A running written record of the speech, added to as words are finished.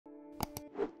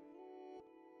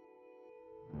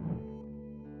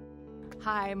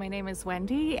Hi, my name is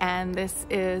Wendy and this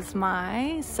is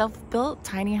my self-built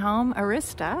tiny home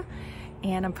Arista,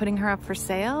 and I'm putting her up for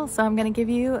sale, so I'm going to give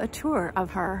you a tour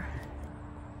of her.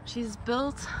 She's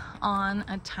built on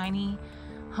a tiny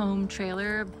home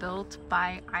trailer built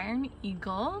by Iron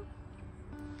Eagle,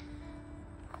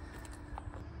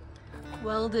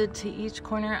 welded to each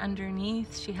corner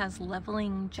underneath. She has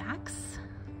leveling jacks.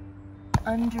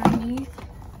 Underneath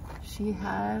she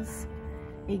has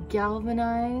a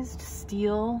galvanized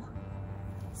steel.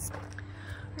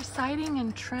 Her siding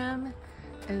and trim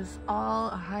is all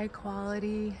a high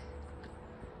quality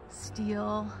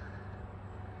steel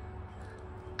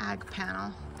ag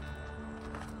panel.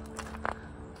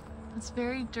 It's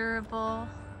very durable,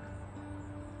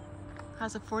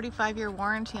 has a 45-year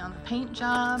warranty on the paint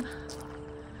job,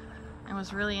 and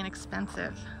was really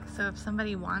inexpensive. So if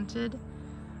somebody wanted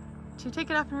to take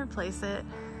it off and replace it,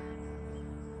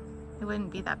 it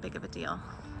wouldn't be that big of a deal.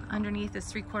 Underneath is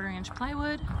 3/4 inch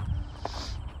plywood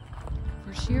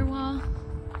for shear wall,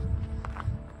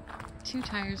 2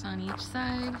 tires on each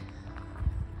side,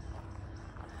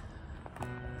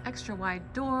 extra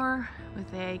wide door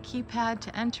with a keypad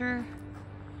to enter,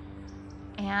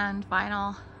 and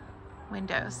vinyl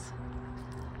windows.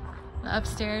 The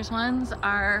upstairs ones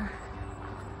are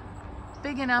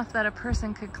big enough that a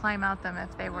person could climb out them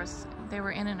if they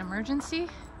were in an emergency.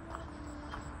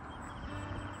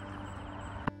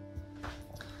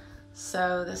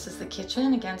 So this is the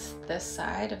kitchen against this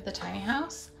side of the tiny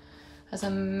house. Has a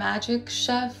Magic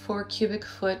Chef 4 cubic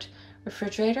foot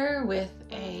refrigerator with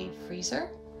a freezer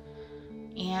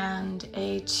and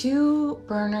a 2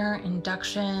 burner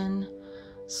induction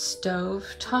stove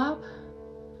top,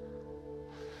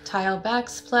 tile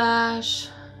backsplash,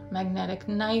 magnetic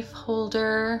knife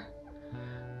holder,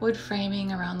 wood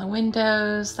framing around the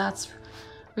windows. That's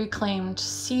reclaimed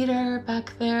cedar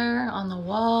back there on the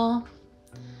wall.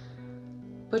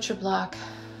 Butcher block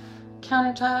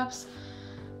countertops.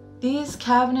 These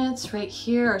cabinets right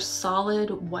here are solid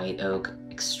white oak,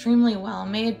 extremely well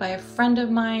made by a friend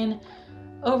of mine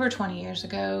over 20 years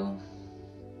ago.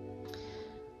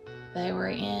 They were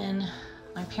in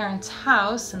my parents'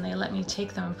 house and they let me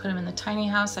take them and put them in the tiny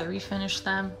house. I refinished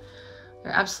them.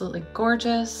 They're absolutely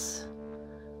gorgeous.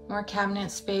 More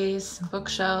cabinet space,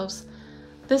 bookshelves.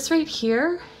 This right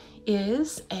here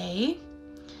is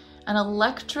an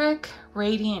electric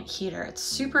radiant heater. It's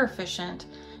super efficient,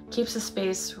 keeps the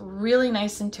space really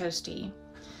nice and toasty.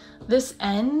 This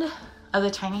end of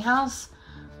the tiny house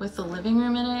with the living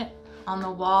room in it, on the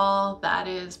wall that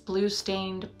is blue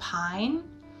stained pine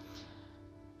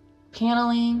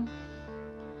paneling.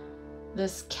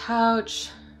 This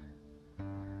couch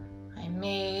I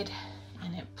made,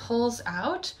 and it pulls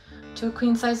out to a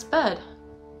queen size bed,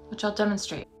 which I'll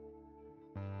demonstrate.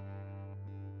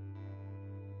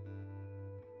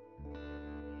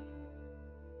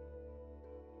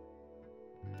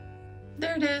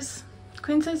 There it is,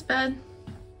 queen size bed.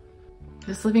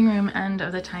 This living room end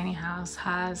of the tiny house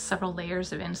has several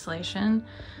layers of insulation,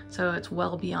 so it's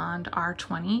well beyond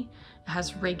R20. It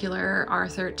has regular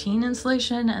R13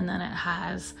 insulation, and then it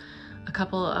has a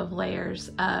couple of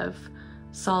layers of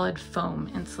solid foam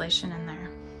insulation in there.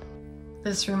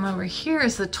 This room over here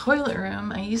is the toilet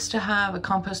room. I used to have a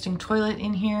composting toilet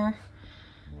in here.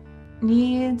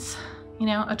 Needs, you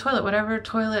know, a toilet, whatever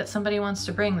toilet somebody wants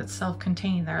to bring that's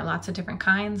self-contained. There are lots of different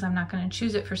kinds. I'm not going to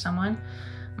choose it for someone.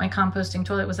 My composting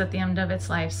toilet was at the end of its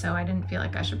life, so I didn't feel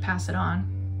like I should pass it on.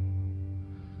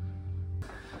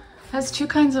 It has 2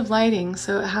 kinds of lighting.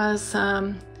 So it has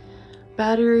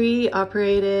battery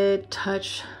operated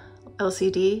touch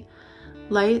LCD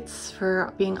lights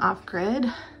for being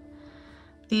off-grid.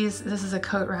 This is a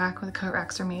coat rack. The coat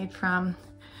racks are made from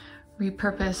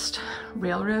repurposed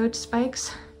railroad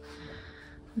spikes.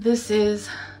 This is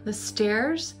the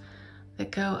stairs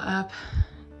that go up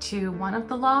to one of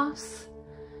the lofts.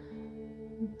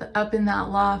 Up in that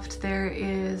loft there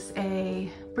is a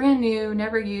brand new,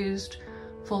 never used,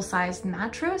 full-sized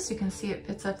mattress. You can see it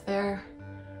fits up there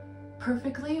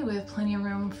perfectly with plenty of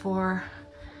room for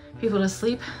people to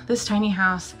sleep. This tiny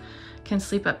house can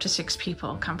sleep up to 6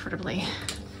 people comfortably.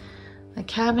 The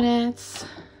cabinets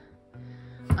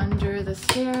under the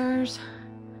stairs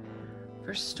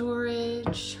for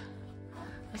storage.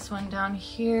 This one down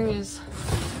here is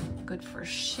good for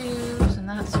shoes and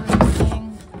that sort of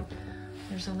thing.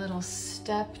 There's a little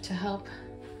step to help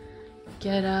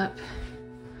get up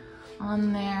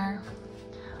on there.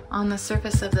 On the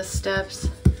surface of the steps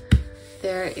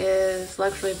there is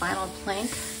luxury vinyl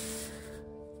plank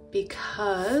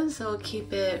because it'll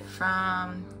keep it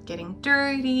from getting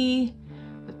dirty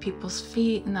with people's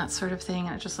feet and that sort of thing,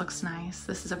 and it just looks nice.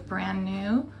 This is a brand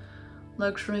new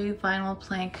luxury vinyl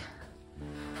plank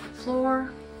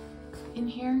floor in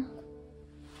here.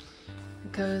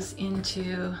 It goes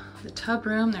into the tub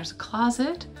room. There's a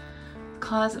closet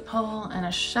pole, and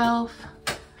a shelf.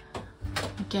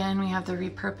 Again, we have the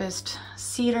repurposed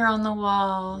cedar on the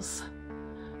walls,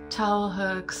 towel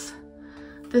hooks.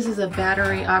 This is a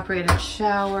battery operated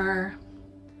shower,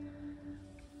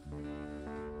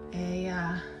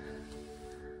 a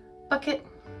bucket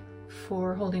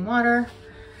for holding water,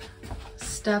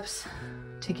 steps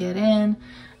to get in,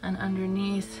 and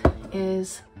underneath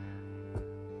is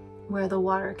where the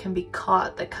water can be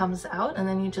caught that comes out, and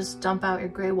then you just dump out your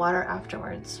gray water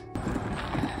afterwards.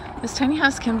 This tiny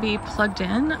house can be plugged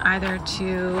in either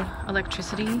to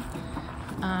electricity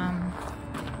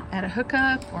at a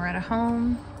hookup or at a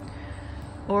home,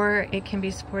 or it can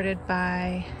be supported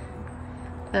by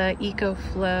the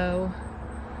Ecoflow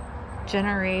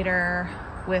generator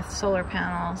with solar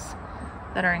panels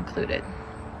that are included.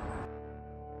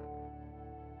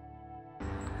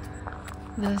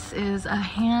 This is a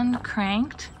hand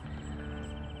cranked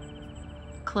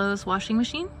clothes washing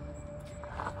machine.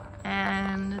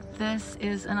 And this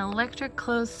is an electric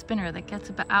clothes spinner that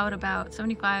gets out about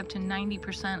 75 to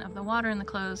 90% of the water in the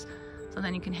clothes, so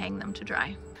then you can hang them to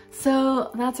dry.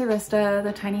 So that's Arista,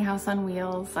 the tiny house on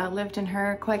wheels. I lived in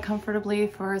her quite comfortably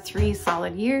for 3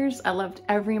 solid years. I loved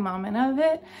every moment of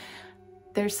it.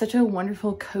 There's such a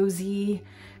wonderful, cozy,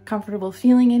 comfortable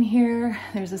feeling in here.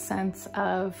 There's a sense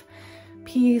of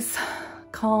peace,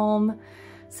 calm,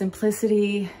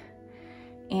 simplicity,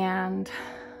 and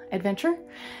adventure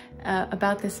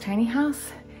about this tiny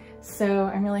house. So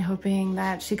I'm really hoping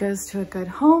that she goes to a good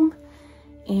home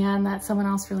and that someone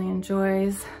else really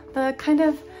enjoys the kind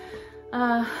of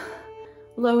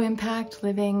low impact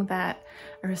living that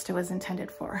Arista was intended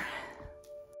for.